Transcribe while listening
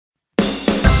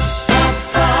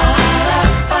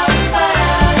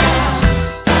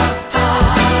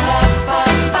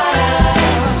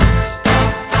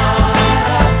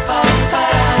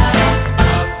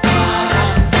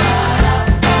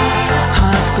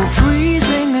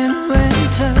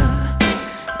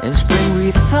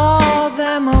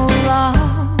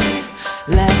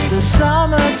the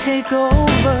summer take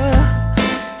over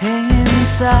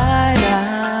inside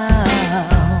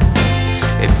out.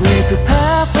 If we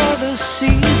prepare for the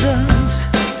seasons,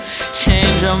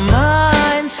 change our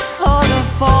minds for the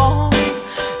fall,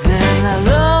 then our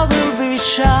love will be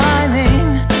shining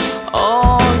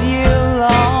all year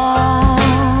long.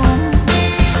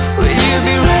 Will you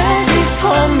be ready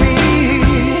for me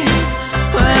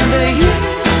when the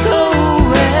years go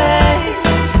away,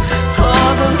 for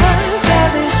the life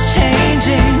that is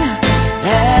changing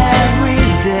every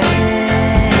day?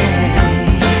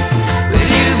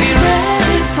 Will you be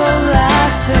ready for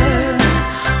laughter,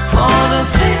 for the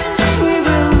things we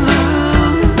will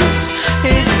lose?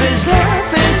 If this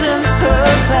life isn't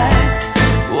perfect,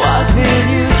 what will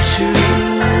you choose?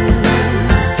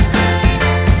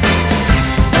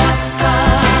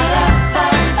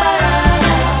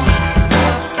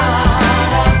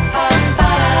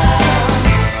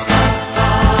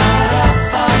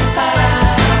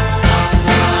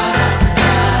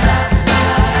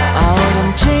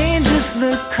 Autumn changes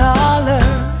the color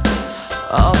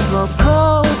of the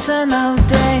coats and our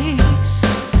days.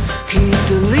 Keep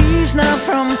the leaves now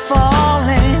from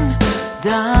falling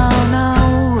down.